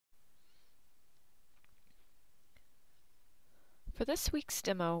For this week's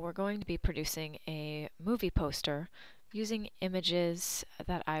demo, we're going to be producing a movie poster using images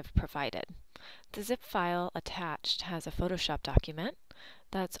that I've provided. The zip file attached has a Photoshop document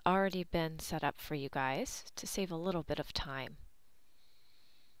that's already been set up for you guys to save a little bit of time.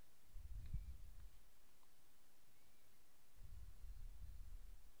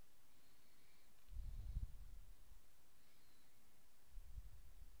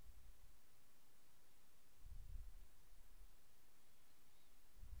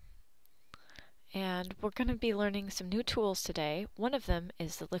 And we're going to be learning some new tools today. One of them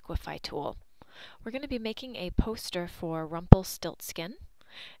is the Liquify tool. We're going to be making a poster for Rumpelstiltskin,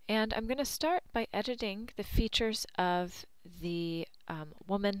 and I'm going to start by editing the features of the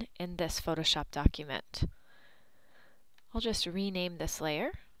woman in this Photoshop document. I'll just rename this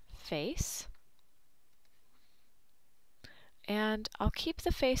layer Face, and I'll keep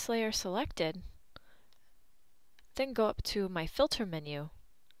the face layer selected, then go up to my filter menu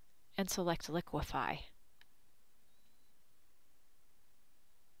and select Liquify.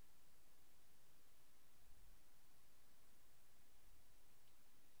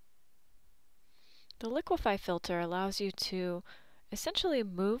 The Liquify filter allows you to essentially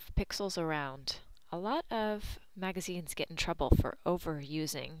move pixels around. A lot of magazines get in trouble for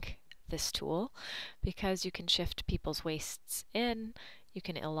overusing this tool because you can shift people's waists in, you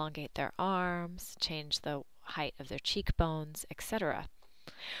can elongate their arms, change the height of their cheekbones, etc.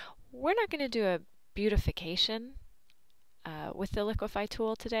 We're not going to do a beautification with the Liquify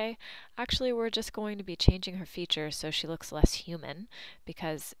tool today. Actually, we're just going to be changing her features so she looks less human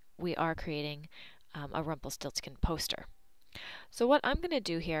because we are creating a Rumpelstiltskin poster. So what I'm going to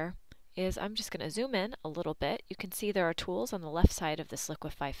do here is I'm just going to zoom in a little bit. You can see there are tools on the left side of this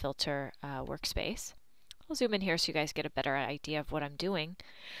Liquify filter workspace. I'll zoom in here so you guys get a better idea of what I'm doing.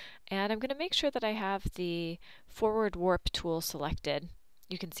 And I'm going to make sure that I have the forward warp tool selected.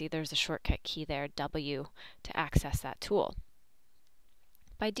 You can see there's a shortcut key there, W, to access that tool.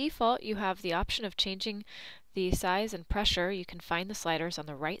 By default, you have the option of changing the size and pressure. You can find the sliders on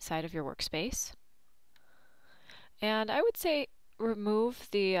the right side of your workspace. And I would say remove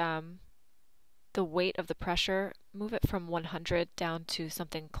the weight of the pressure, move it from 100 down to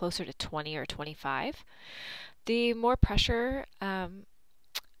something closer to 20 or 25. The more pressure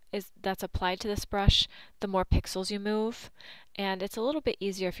that's applied to this brush, the more pixels you move, and it's a little bit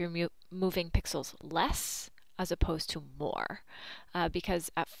easier if you're moving pixels less as opposed to more,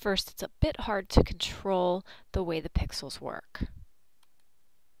 because at first it's a bit hard to control the way the pixels work.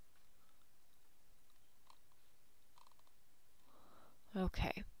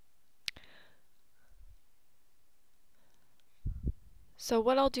 Okay. So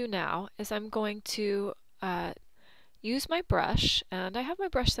what I'll do now is I'm going to use my brush, and I have my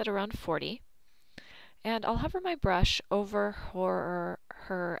brush set around 40, and I'll hover my brush over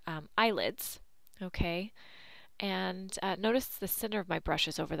her eyelids, okay? And notice the center of my brush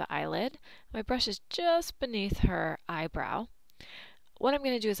is over the eyelid. My brush is just beneath her eyebrow. What I'm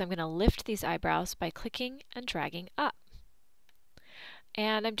going to do is I'm going to lift these eyebrows by clicking and dragging up.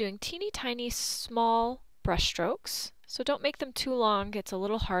 And I'm doing teeny tiny small brush strokes, so don't make them too long. It's a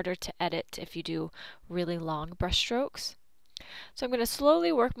little harder to edit if you do really long brush strokes. So I'm going to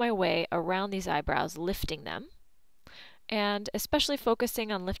slowly work my way around these eyebrows, lifting them, and especially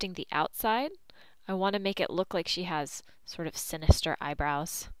focusing on lifting the outside. I want to make it look like she has sort of sinister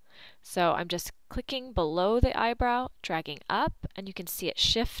eyebrows. So I'm just clicking below the eyebrow, dragging up, and you can see it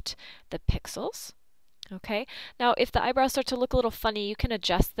shift the pixels. Okay, now if the eyebrows start to look a little funny, you can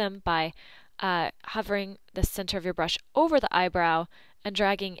adjust them by hovering the center of your brush over the eyebrow and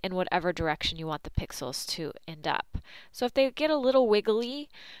dragging in whatever direction you want the pixels to end up. So if they get a little wiggly,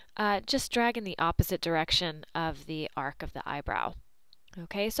 just drag in the opposite direction of the arc of the eyebrow.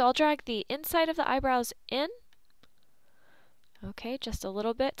 Okay, so I'll drag the inside of the eyebrows in, okay, just a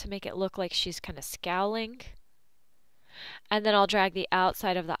little bit to make it look like she's kind of scowling. And then I'll drag the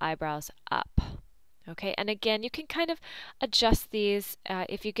outside of the eyebrows up. Okay, and again, you can kind of adjust these.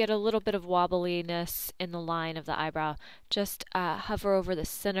 If you get a little bit of wobbliness in the line of the eyebrow, just hover over the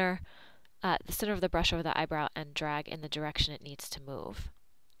center of the brush over the eyebrow and drag in the direction it needs to move.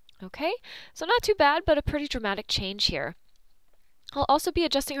 Okay, so not too bad, but a pretty dramatic change here. I'll also be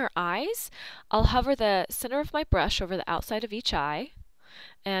adjusting her eyes. I'll hover the center of my brush over the outside of each eye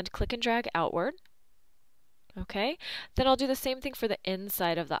and click and drag outward. Okay, then I'll do the same thing for the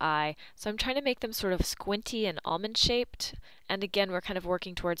inside of the eye. So I'm trying to make them sort of squinty and almond shaped. And again, we're kind of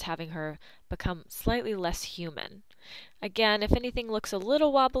working towards having her become slightly less human. Again, if anything looks a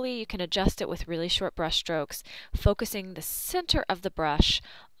little wobbly, you can adjust it with really short brush strokes, focusing the center of the brush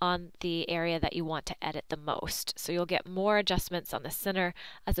on the area that you want to edit the most. So you'll get more adjustments on the center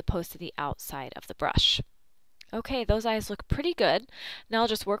as opposed to the outside of the brush. Okay, those eyes look pretty good. Now I'll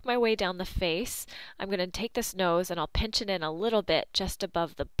just work my way down the face. I'm going to take this nose and I'll pinch it in a little bit just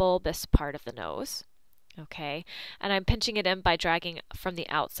above the bulbous part of the nose. Okay, and I'm pinching it in by dragging from the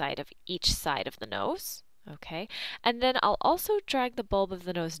outside of each side of the nose. Okay, and then I'll also drag the bulb of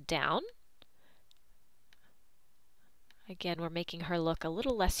the nose down. Again, we're making her look a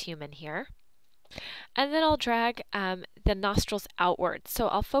little less human here. And then I'll drag the nostrils outward. So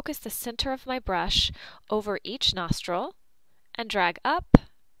I'll focus the center of my brush over each nostril and drag up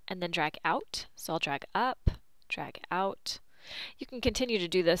and then drag out. So I'll drag up, drag out. You can continue to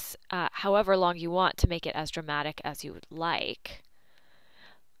do this however long you want to make it as dramatic as you would like.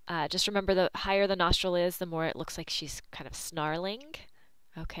 Just remember, the higher the nostril is, the more it looks like she's kind of snarling.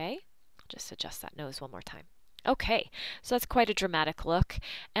 Okay, I'll just adjust that nose one more time. Okay, so that's quite a dramatic look.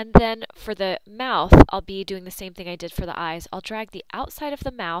 And then for the mouth, I'll be doing the same thing I did for the eyes. I'll drag the outside of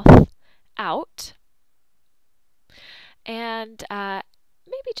the mouth out and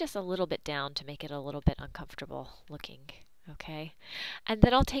maybe just a little bit down to make it a little bit uncomfortable looking. Okay, and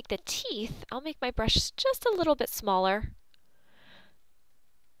then I'll take the teeth, I'll make my brush just a little bit smaller.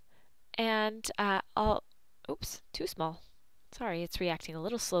 And oops, too small. Sorry, it's reacting a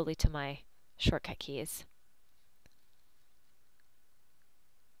little slowly to my shortcut keys.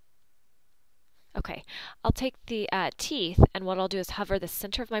 Okay, I'll take the teeth, and what I'll do is hover the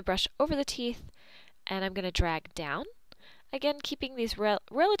center of my brush over the teeth, and I'm going to drag down. Again, keeping these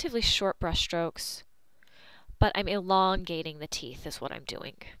relatively short brush strokes, but I'm elongating the teeth is what I'm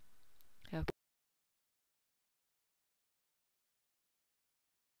doing. Okay.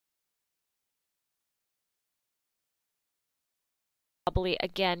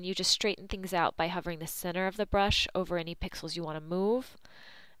 Again, you just straighten things out by hovering the center of the brush over any pixels you want to move.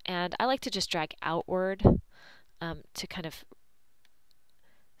 And I like to just drag outward to kind of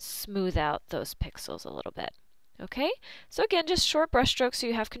smooth out those pixels a little bit. Okay, so again, just short brush strokes so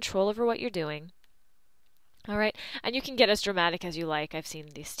you have control over what you're doing. All right, and you can get as dramatic as you like. I've seen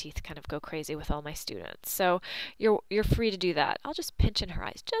these teeth kind of go crazy with all my students. So you're free to do that. I'll just pinch in her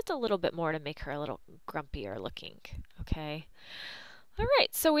eyes just a little bit more to make her a little grumpier looking. Okay. All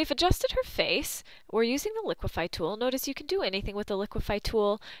right, so we've adjusted her face. We're using the Liquify tool. Notice you can do anything with the Liquify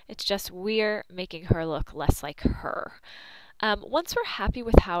tool. It's just we're making her look less like her. Once we're happy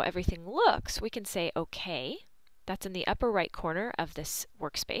with how everything looks, we can say OK. That's in the upper right corner of this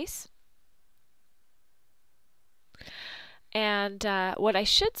workspace. And what I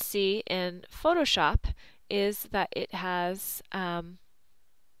should see in Photoshop is that it has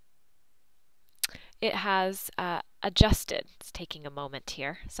adjusted. It's taking a moment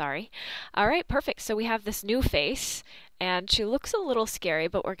here, sorry. All right, perfect. So we have this new face, and she looks a little scary,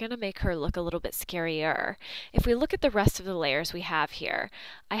 but we're going to make her look a little bit scarier. If we look at the rest of the layers we have here,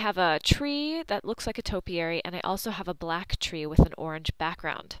 I have a tree that looks like a topiary, and I also have a black tree with an orange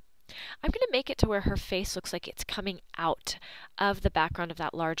background. I'm going to make it to where her face looks like it's coming out of the background of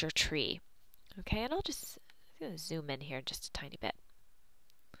that larger tree. Okay, and I'm going to zoom in here just a tiny bit.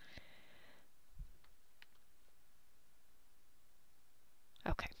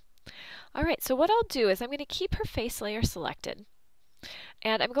 Okay. All right, so what I'll do is I'm going to keep her face layer selected,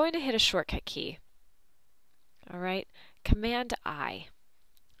 and I'm going to hit a shortcut key. All right, Command I.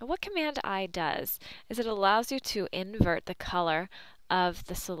 And what Command I does is it allows you to invert the color of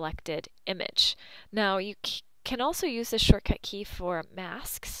the selected image. Now, you can also use this shortcut key for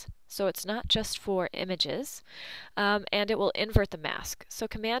masks. So it's not just for images, and it will invert the mask. So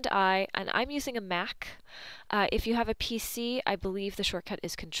Command I, and I'm using a Mac. If you have a PC, I believe the shortcut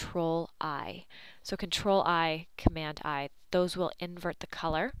is Control I. So Control I, Command I, those will invert the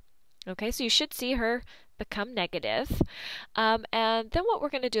color. Okay, so you should see her become negative. And then what we're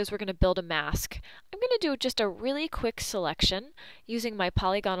going to do is we're going to build a mask. I'm going to do just a really quick selection using my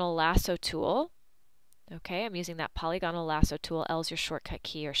polygonal lasso tool. Okay, I'm using that polygonal lasso tool. L is your shortcut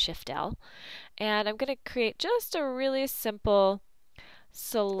key, or Shift L. And I'm going to create just a really simple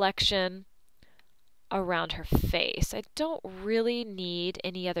selection around her face. I don't really need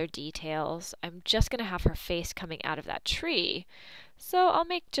any other details. I'm just going to have her face coming out of that tree. So I'll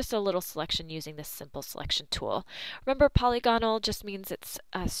make just a little selection using this simple selection tool. Remember, polygonal just means it's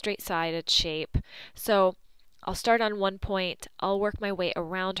a straight-sided shape. So I'll start on one point, I'll work my way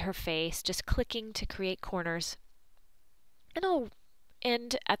around her face, just clicking to create corners, and I'll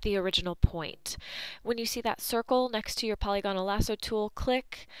end at the original point. When you see that circle next to your polygonal lasso tool,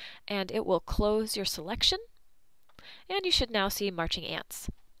 click, and it will close your selection. and you should now see marching ants.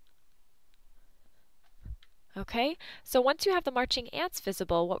 Okay, so once you have the marching ants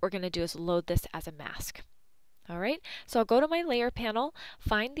visible, what we're going to do is load this as a mask. Alright, so I'll go to my layer panel,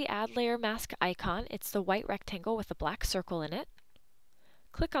 find the add layer mask icon. It's the white rectangle with a black circle in it.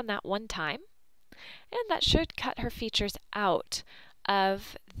 Click on that one time, and that should cut her features out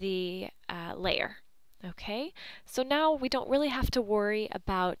of the layer. Okay, so now we don't really have to worry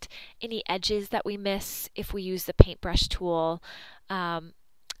about any edges that we miss if we use the paintbrush tool.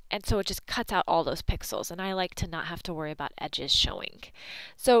 And so it just cuts out all those pixels, and I like to not have to worry about edges showing.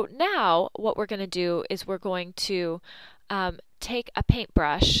 So now what we're going to do is we're going to take a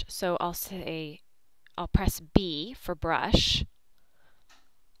paintbrush. So I'll press B for brush.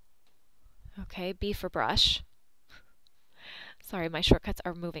 Okay, B for brush. Sorry, my shortcuts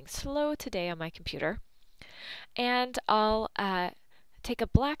are moving slow today on my computer. And I'll take a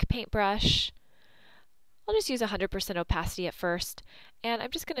black paintbrush. I'll just use 100% opacity at first, and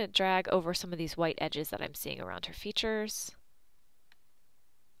I'm just going to drag over some of these white edges that I'm seeing around her features,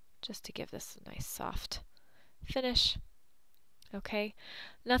 just to give this a nice soft finish. Okay,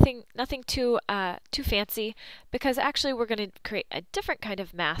 nothing too fancy, because actually we're going to create a different kind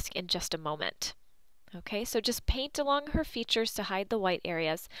of mask in just a moment. Okay, so just paint along her features to hide the white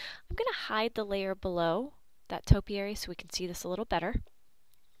areas. I'm going to hide the layer below that topiary so we can see this a little better.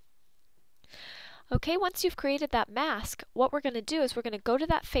 Okay, once you've created that mask, what we're going to do is we're going to go to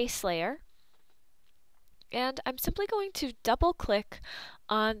that face layer, and I'm simply going to double click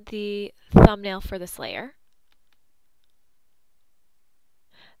on the thumbnail for this layer.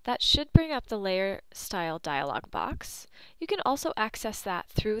 That should bring up the layer style dialog box. You can also access that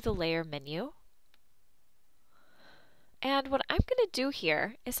through the layer menu. And what I'm going to do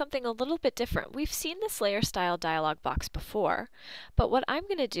here is something a little bit different. We've seen this layer style dialog box before, but what I'm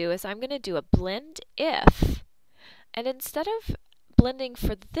going to do is I'm going to do a blend if, and instead of blending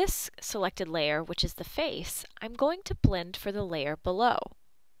for this selected layer, which is the face, I'm going to blend for the layer below.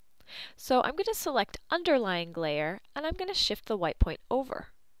 So I'm going to select underlying layer, and I'm going to shift the white point over.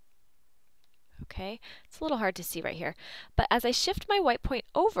 Okay, it's a little hard to see right here, but as I shift my white point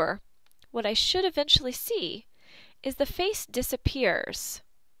over, what I should eventually see is the face disappears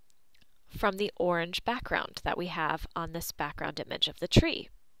from the orange background that we have on this background image of the tree.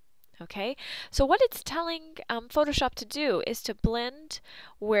 Okay, so what it's telling Photoshop to do is to blend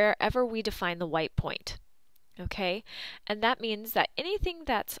wherever we define the white point. Okay, and that means that anything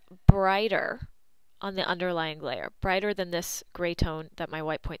that's brighter on the underlying layer, brighter than this gray tone that my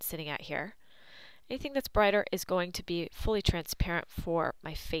white point's sitting at here, anything that's brighter is going to be fully transparent for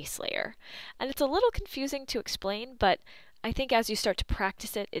my face layer. And it's a little confusing to explain, but I think as you start to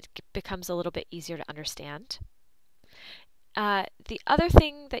practice it, it becomes a little bit easier to understand. The other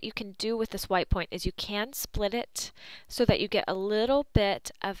thing that you can do with this white point is you can split it so that you get a little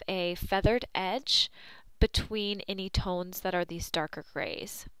bit of a feathered edge between any tones that are these darker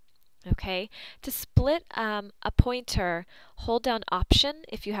grays. Okay, to split a pointer, hold down Option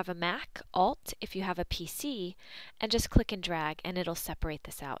if you have a Mac, Alt if you have a PC, and just click and drag, and it'll separate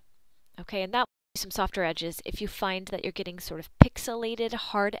this out. Okay, and that will be some softer edges. If you find that you're getting sort of pixelated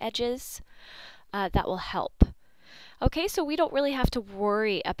hard edges, that will help. Okay, so we don't really have to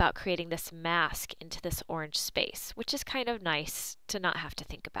worry about creating this mask into this orange space, which is kind of nice to not have to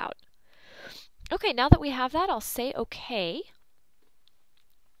think about. Okay, now that we have that, I'll say OK.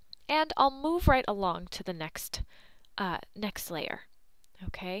 And I'll move right along to the next layer,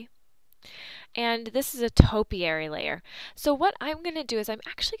 okay? And this is a topiary layer. So what I'm going to do is I'm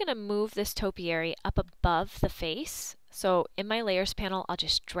actually going to move this topiary up above the face. So in my layers panel, I'll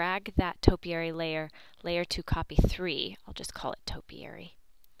just drag that topiary layer to copy 3. I'll just call it topiary.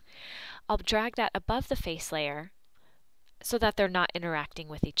 I'll drag that above the face layer so that they're not interacting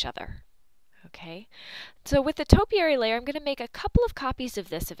with each other. Okay, so with the topiary layer, I'm going to make a couple of copies of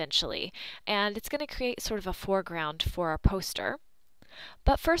this eventually, and it's going to create sort of a foreground for our poster.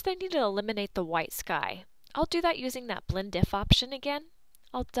 But first I need to eliminate the white sky. I'll do that using that blend if option again.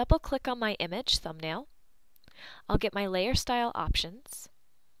 I'll double click on my image thumbnail. I'll get my layer style options,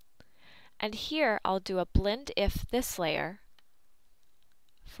 and here I'll do a blend if this layer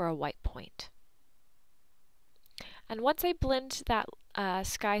for a white point. And once I blend that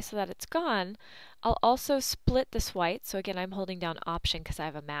sky so that it's gone, I'll also split this white. So again, I'm holding down Option because I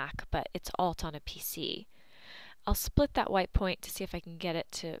have a Mac, but it's Alt on a PC. I'll split that white point to see if I can get it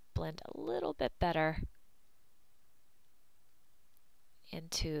to blend a little bit better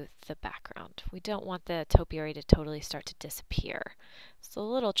into the background. We don't want the topiary to totally start to disappear. It's a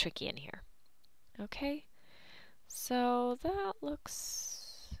little tricky in here. Okay, so that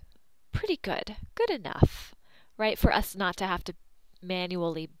looks pretty good, good enough right? For us not to have to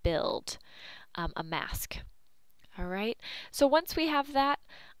manually build a mask. All right, so once we have that,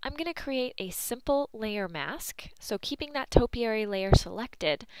 I'm going to create a simple layer mask. So keeping that topiary layer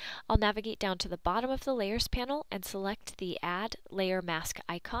selected, I'll navigate down to the bottom of the Layers panel and select the Add Layer Mask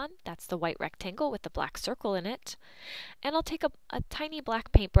icon. That's the white rectangle with the black circle in it. And I'll take a tiny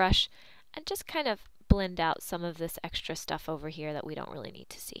black paintbrush and just kind of blend out some of this extra stuff over here that we don't really need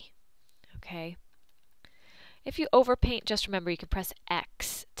to see. Okay. If you overpaint, just remember you can press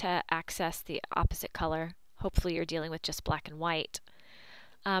X to access the opposite color. Hopefully you're dealing with just black and white.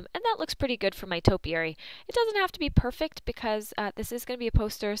 And that looks pretty good for my topiary. It doesn't have to be perfect because this is going to be a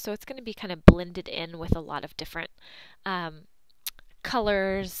poster, so it's going to be kind of blended in with a lot of different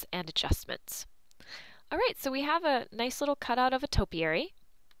colors and adjustments. All right, so we have a nice little cutout of a topiary.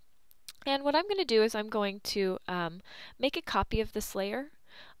 And what I'm going to do is I'm going to make a copy of this layer.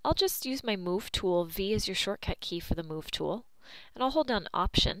 I'll just use my Move tool. V is your shortcut key for the Move tool. And I'll hold down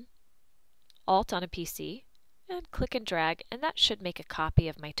Option, Alt on a PC, and click and drag, and that should make a copy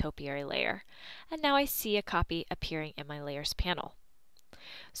of my topiary layer. And now I see a copy appearing in my Layers panel.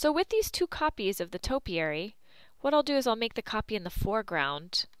 So with these two copies of the topiary, what I'll do is I'll make the copy in the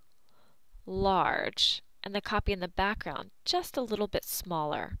foreground large and the copy in the background just a little bit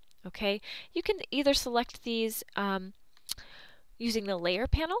smaller. Okay, you can either select these using the Layer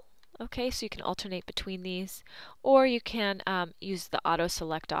panel, okay, so you can alternate between these, or you can use the Auto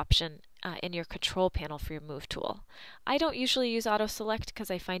Select option in your Control panel for your Move tool. I don't usually use Auto Select because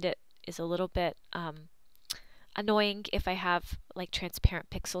I find it is a little bit annoying if I have like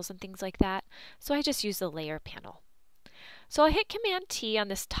transparent pixels and things like that, so I just use the Layer panel. So I'll hit Command T on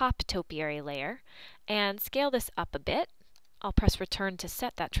this top topiary layer and scale this up a bit. I'll press Return to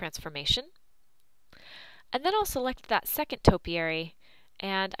set that transformation. And then I'll select that second topiary,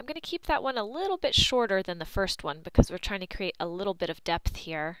 and I'm going to keep that one a little bit shorter than the first one because we're trying to create a little bit of depth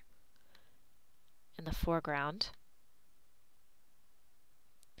here in the foreground.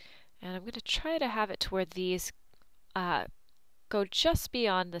 And I'm going to try to have it to where these go just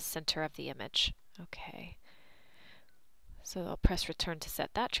beyond the center of the image. Okay. So I'll press Return to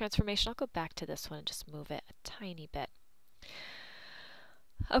set that transformation. I'll go back to this one and just move it a tiny bit.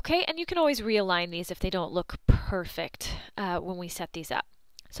 Okay, and you can always realign these if they don't look perfect when we set these up.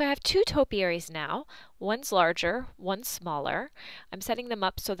 So I have two topiaries now. One's larger, one's smaller. I'm setting them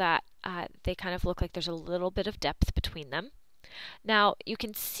up so that they kind of look like there's a little bit of depth between them. Now you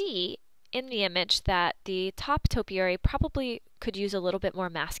can see in the image that the top topiary probably could use a little bit more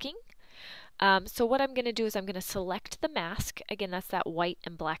masking. So what I'm going to do is I'm going to select the mask. Again, that's that white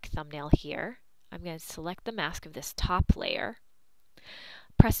and black thumbnail here. I'm going to select the mask of this top layer.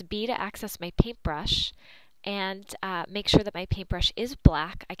 Press B to access my paintbrush, and make sure that my paintbrush is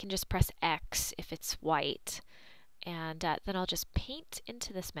black. I can just press X if it's white, and then I'll just paint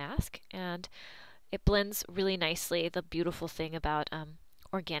into this mask, and it blends really nicely. The beautiful thing about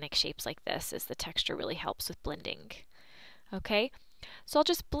organic shapes like this is the texture really helps with blending. Okay, so I'll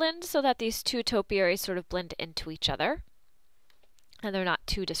just blend so that these two topiaries sort of blend into each other, and they're not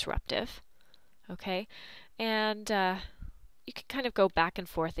too disruptive. Okay, and you can kind of go back and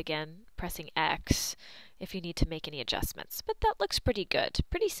forth again, pressing X if you need to make any adjustments. But that looks pretty good.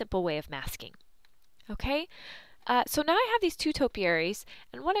 Pretty simple way of masking. Okay, so now I have these two topiaries,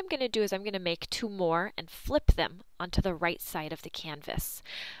 and what I'm going to do is I'm going to make two more and flip them onto the right side of the canvas.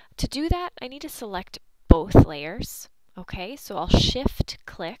 To do that, I need to select both layers. Okay, so I'll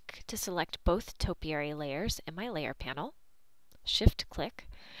Shift-click to select both topiary layers in my Layer panel. Shift-click.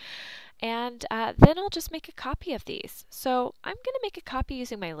 And then I'll just make a copy of these. So I'm going to make a copy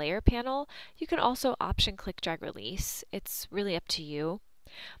using my Layer panel. You can also Option, Click, Drag, Release. It's really up to you.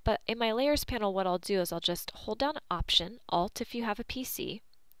 But in my Layers panel, what I'll do is I'll just hold down Option, Alt if you have a PC,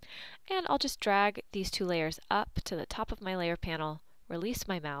 and I'll just drag these two layers up to the top of my Layer panel, release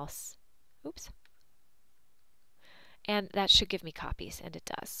my mouse, oops, and that should give me copies, and it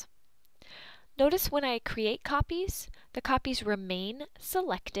does. Notice when I create copies, the copies remain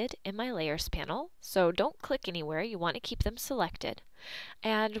selected in my Layers panel, so don't click anywhere, you want to keep them selected.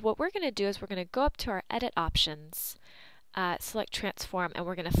 And what we're going to do is we're going to go up to our Edit options, select Transform, and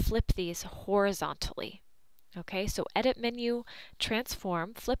we're going to flip these horizontally. Okay, so Edit menu,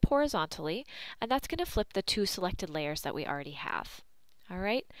 Transform, flip horizontally, and that's going to flip the two selected layers that we already have. All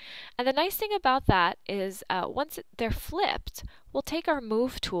right, and the nice thing about that is once they're flipped, we'll take our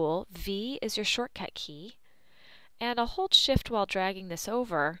Move tool, V is your shortcut key, and I'll hold Shift while dragging this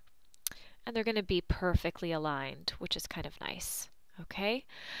over, and they're going to be perfectly aligned, which is kind of nice. Okay,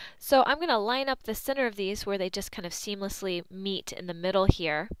 so I'm going to line up the center of these where they just kind of seamlessly meet in the middle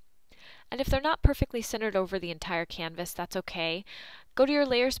here, And if they're not perfectly centered over the entire canvas, that's okay. Go to your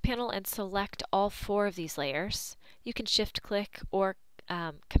layers panel and select all 4 of these layers. You can shift click or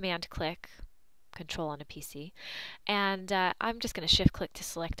command click, control on a PC. And I'm just going to shift click to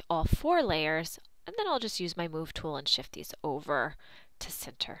select all 4 layers, and then I'll just use my move tool and shift these over to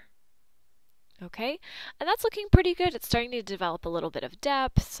center. Okay, and that's looking pretty good. It's starting to develop a little bit of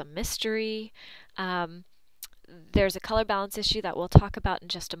depth, some mystery. There's a color balance issue that we'll talk about in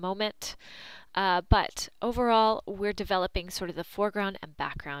just a moment. But overall, we're developing sort of the foreground and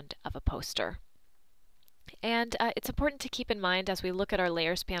background of a poster. And it's important to keep in mind as we look at our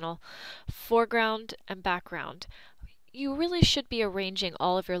layers panel, foreground and background. You really should be arranging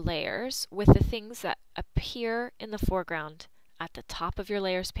all of your layers with the things that appear in the foreground at the top of your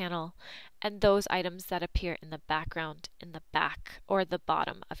layers panel and those items that appear in the background in the back or the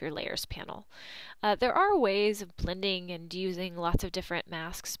bottom of your layers panel. There are ways of blending and using lots of different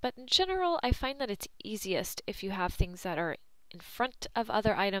masks, but in general I find that it's easiest if you have things that are in front of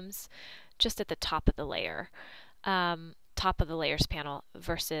other items just at the top of the layer, top of the layers panel,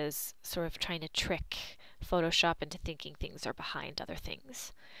 versus sort of trying to trick Photoshop into thinking things are behind other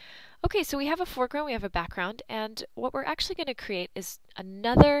things. Okay, so we have a foreground, we have a background, and what we're actually going to create is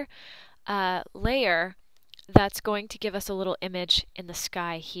another layer that's going to give us a little image in the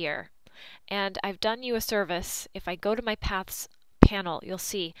sky here. And I've done you a service. If I go to my paths panel, you'll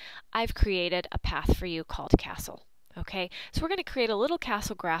see I've created a path for you called castle. Okay, so we're going to create a little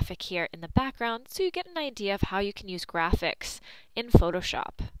castle graphic here in the background so you get an idea of how you can use graphics in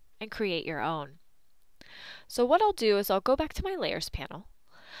Photoshop and create your own. So what I'll do is I'll go back to my layers panel.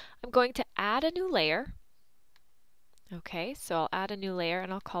 I'm going to add a new layer. Okay, so I'll add a new layer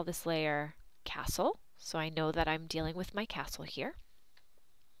and I'll call this layer castle, so I know that I'm dealing with my castle here.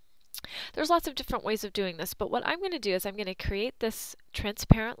 There's lots of different ways of doing this, but what I'm going to do is I'm going to create this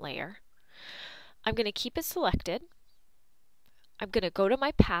transparent layer. I'm going to keep it selected. I'm going to go to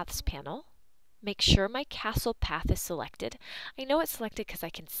my paths panel, make sure my castle path is selected. I know it's selected because I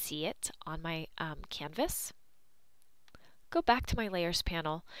can see it on my canvas. Go back to my layers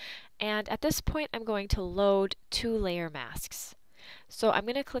panel, and at this point I'm going to load 2 layer masks. So I'm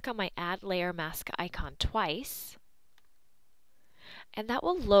going to click on my add layer mask icon twice, and that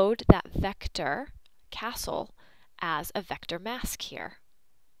will load that vector castle as a vector mask here.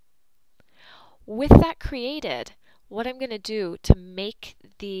 With that created, what I'm going to do to make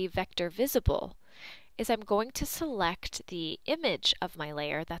the vector visible is I'm going to select the image of my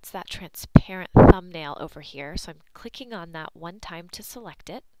layer. That's that transparent thumbnail over here. So I'm clicking on that one time to select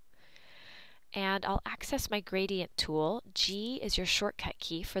it. And I'll access my gradient tool. G is your shortcut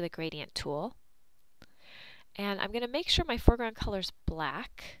key for the gradient tool. And I'm going to make sure my foreground color is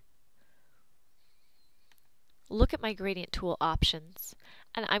black. Look at my gradient tool options.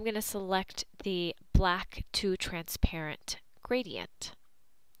 And I'm going to select the black to transparent gradient.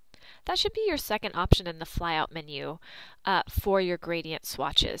 That should be your second option in the flyout menu for your gradient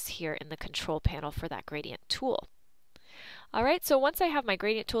swatches here in the control panel for that gradient tool. Alright, so once I have my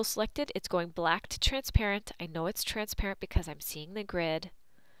gradient tool selected, it's going black to transparent. I know it's transparent because I'm seeing the grid.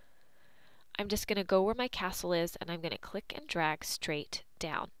 I'm just going to go where my castle is and I'm going to click and drag straight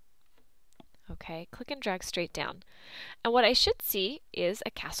down. Okay, click and drag straight down. And what I should see is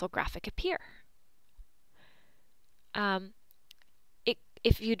a castle graphic appear.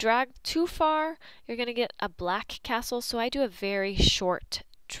 If you drag too far, you're going to get a black castle, so I do a very short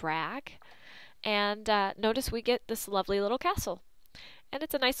drag. And notice we get this lovely little castle. And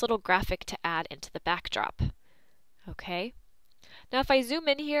it's a nice little graphic to add into the backdrop. Okay. Now if I zoom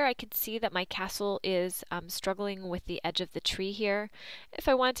in here, I can see that my castle is struggling with the edge of the tree here. If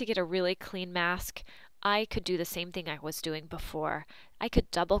I wanted to get a really clean mask, I could do the same thing I was doing before. I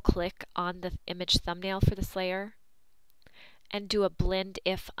could double click on the image thumbnail for this layer and do a blend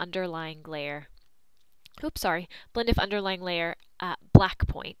if underlying layer. Blend if underlying layer black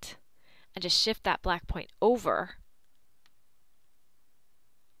point, and just shift that black point over.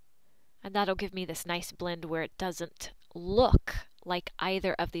 And that'll give me this nice blend where it doesn't look like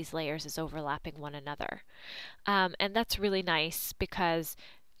either of these layers is overlapping one another. And that's really nice because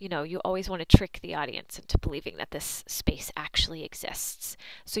you always want to trick the audience into believing that this space actually exists.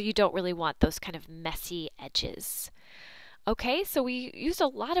 So you don't really want those kind of messy edges. Okay, so we used a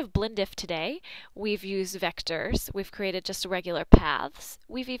lot of blend if today. We've used vectors, we've created just regular paths,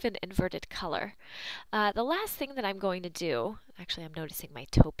 we've even inverted color. The last thing that I'm going to do, actually I'm noticing my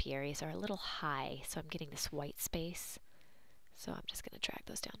topiaries are a little high, so I'm getting this white space. So I'm just going to drag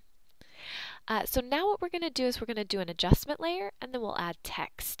those down. So now what we're going to do is we're going to do an adjustment layer and then we'll add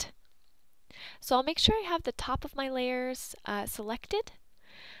text. So I'll make sure I have the top of my layers selected.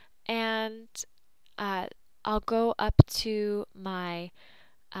 and I'll go up to my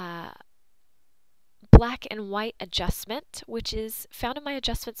black and white adjustment, which is found in my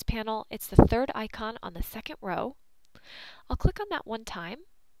adjustments panel. It's the third icon on the second row. I'll click on that one time.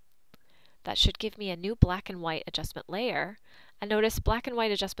 That should give me a new black and white adjustment layer. And notice black and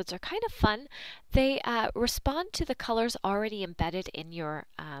white adjustments are kind of fun. They respond to the colors already embedded in your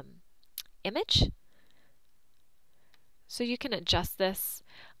image. So you can adjust this.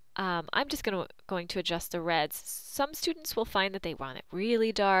 I'm just going to adjust the reds. Some students will find that they want it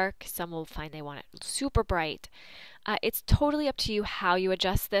really dark. Some will find they want it super bright. It's totally up to you how you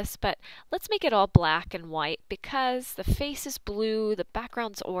adjust this, but let's make it all black and white because the face is blue, the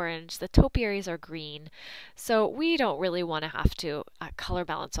background's orange, the topiaries are green. So we don't really want to have to color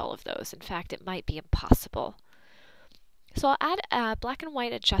balance all of those. In fact, it might be impossible. So I'll add a black and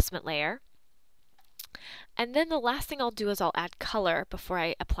white adjustment layer. And then the last thing I'll do is I'll add color before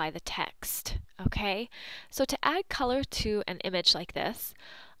I apply the text. Okay? So to add color to an image like this,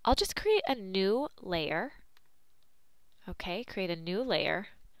 I'll just create a new layer. Okay, create a new layer.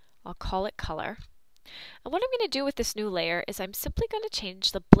 I'll call it color. And what I'm going to do with this new layer is I'm simply going to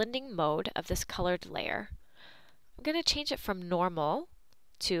change the blending mode of this colored layer. I'm going to change it from normal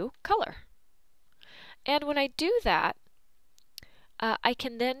to color. And when I do that, I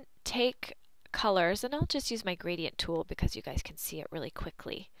can then take colors, and I'll just use my gradient tool because you guys can see it really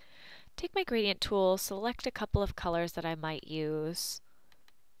quickly. Take my gradient tool, select a couple of colors that I might use.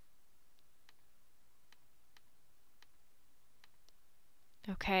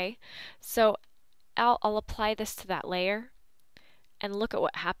 Okay, so I'll apply this to that layer and look at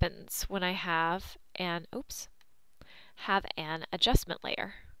what happens when I have an adjustment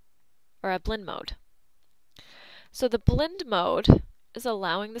layer or a blend mode. So the blend mode is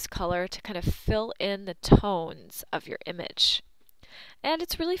allowing this color to kind of fill in the tones of your image. And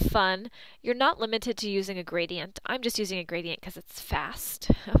it's really fun. You're not limited to using a gradient. I'm just using a gradient because it's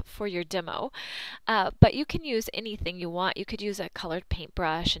fast for your demo. But you can use anything you want. You could use a colored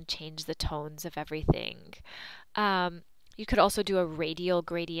paintbrush and change the tones of everything. You could also do a radial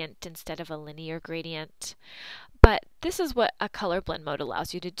gradient instead of a linear gradient. But this is what a color blend mode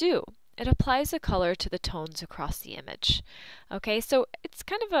allows you to do. It applies a color to the tones across the image. Okay, so it's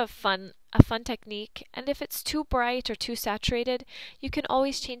kind of a fun technique, and if it's too bright or too saturated, you can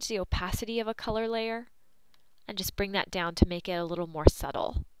always change the opacity of a color layer and just bring that down to make it a little more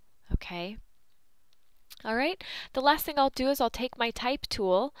subtle. Okay? All right, the last thing I'll do is I'll take my type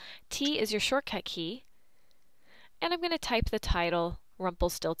tool. T is your shortcut key, and I'm going to type the title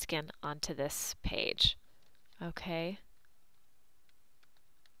Rumpelstiltskin onto this page. Okay?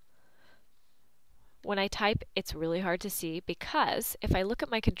 When I type, it's really hard to see because if I look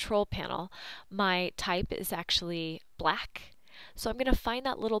at my control panel, my type is actually black. So I'm going to find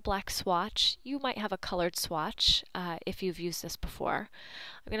that little black swatch. You might have a colored swatch if you've used this before.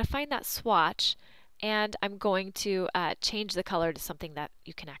 I'm going to find that swatch and I'm going to change the color to something that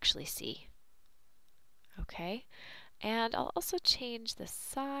you can actually see. Okay, and I'll also change the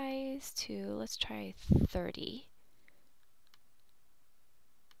size to, let's try 30.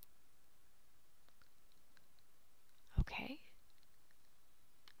 Okay.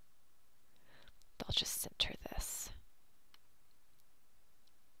 I'll just center this.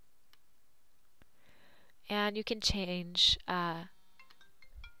 And you can change, sorry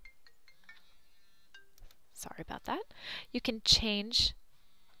about that. You can change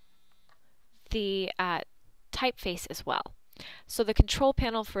the typeface as well. So the control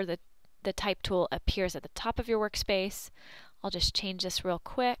panel for the type tool appears at the top of your workspace. I'll just change this real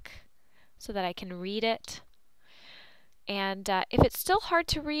quick so that I can read it. And if it's still hard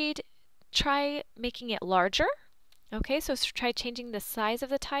to read, try making it larger. Okay, so try changing the size of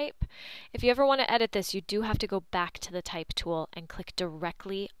the type. If you ever want to edit this, you do have to go back to the type tool and click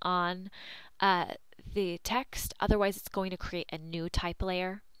directly on the text. Otherwise, it's going to create a new type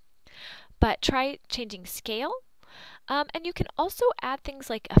layer. But try changing scale. And you can also add things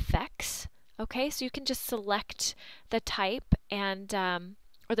like effects. Okay, so you can just select the type and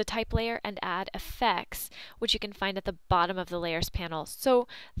or the type layer and add effects, which you can find at the bottom of the layers panel. So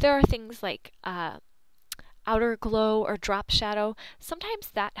there are things like outer glow or drop shadow. Sometimes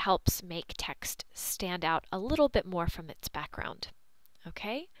that helps make text stand out a little bit more from its background.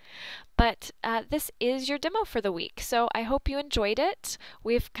 Okay, but this is your demo for the week, so I hope you enjoyed it.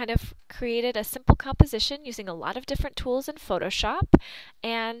 We've kind of created a simple composition using a lot of different tools in Photoshop,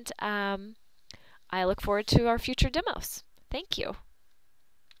 and I look forward to our future demos. Thank you.